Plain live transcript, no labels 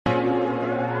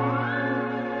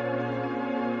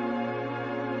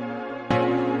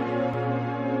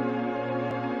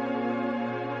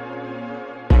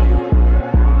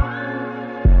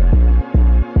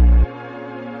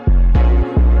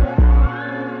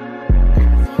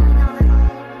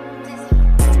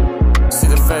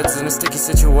heads in a sticky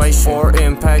situation. For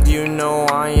impact, you know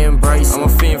I embrace it. I'm a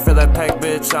fiend for that pack,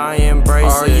 bitch, I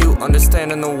embrace it. Are you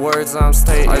understanding the words I'm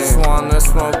stating? I just wanna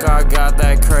smoke, I got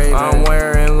that craving. I'm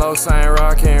wearing Lokes, I ain't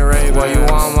rocking Ravens. Why you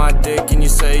on my dick and you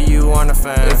say you aren't a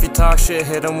fan? If you talk shit,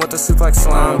 hit him with the suplex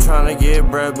slam. I'm tryna get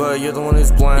bread, but you're the one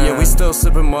who's bland. Yeah, we still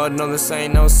sipping mud, no this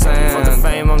ain't no sand. For the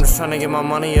fame, I'm just tryna get my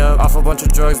money up. Off a bunch of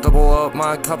drugs, double up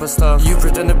my cup of stuff. You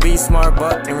pretend to be smart,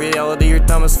 but in reality you're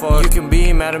dumb as fuck. You can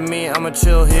be mad at me, I'ma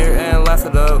chill here and laugh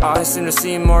it up. I seem to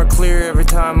see more clear every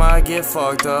time I get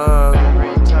fucked up.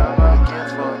 Every time I get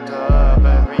fucked up.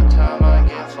 Every time I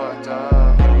get fucked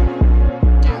up.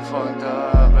 Get fucked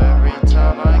up. Every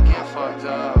time I get fucked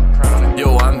up. Kronikk.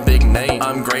 Yo, I'm Big Nate,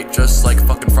 I'm great just like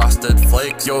fucking Frosted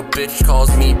Flakes. Yo, bitch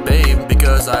calls me babe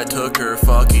because I took her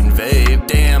fucking vape.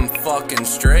 Damn fucking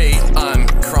straight, I'm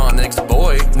Kronikk's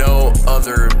boy, no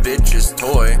other bitch's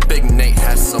toy. Big Nate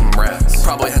has some rats,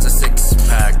 probably has a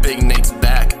six-pack. Big Nate's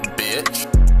back, bitch.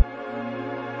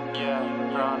 Yeah,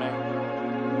 Kronikk.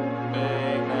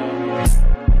 Big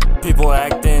Nate. People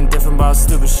acting different about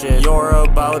stupid shit. You're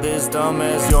about as dumb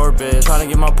as your bitch. Tryna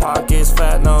get my pockets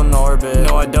fat, no Norbit.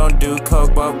 No, I don't do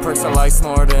coke, but perks I like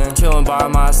snorting. Chilling by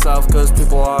myself, cause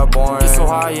people are boring. Get so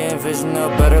high, you envision a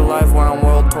better life where I'm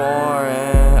world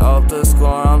touring. Up the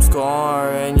score, I'm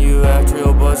scoring. You act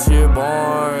real, but you're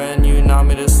boring. You knock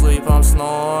me to sleep, I'm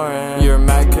snoring. You're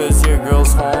mad cause your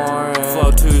girl's whoring.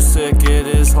 Flow too sick, it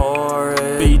is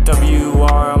horrid.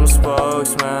 BWR, I'm a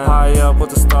spokesman. High up with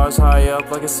the stars, high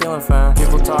up like a ceiling fan.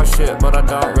 People talk shit, but I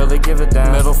don't really give a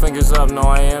damn. Middle fingers up, no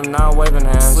I am not waving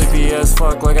hands. Sleepy as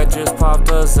fuck like I just popped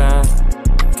a Xan.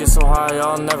 Get so high,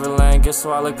 all Neverland. Get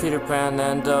so high like Peter Pan,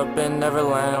 end up in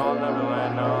Neverland. No,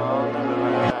 Neverland, no,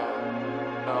 Neverland.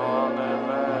 No,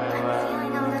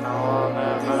 Neverland. No,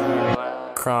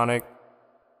 Neverland. Kronikk.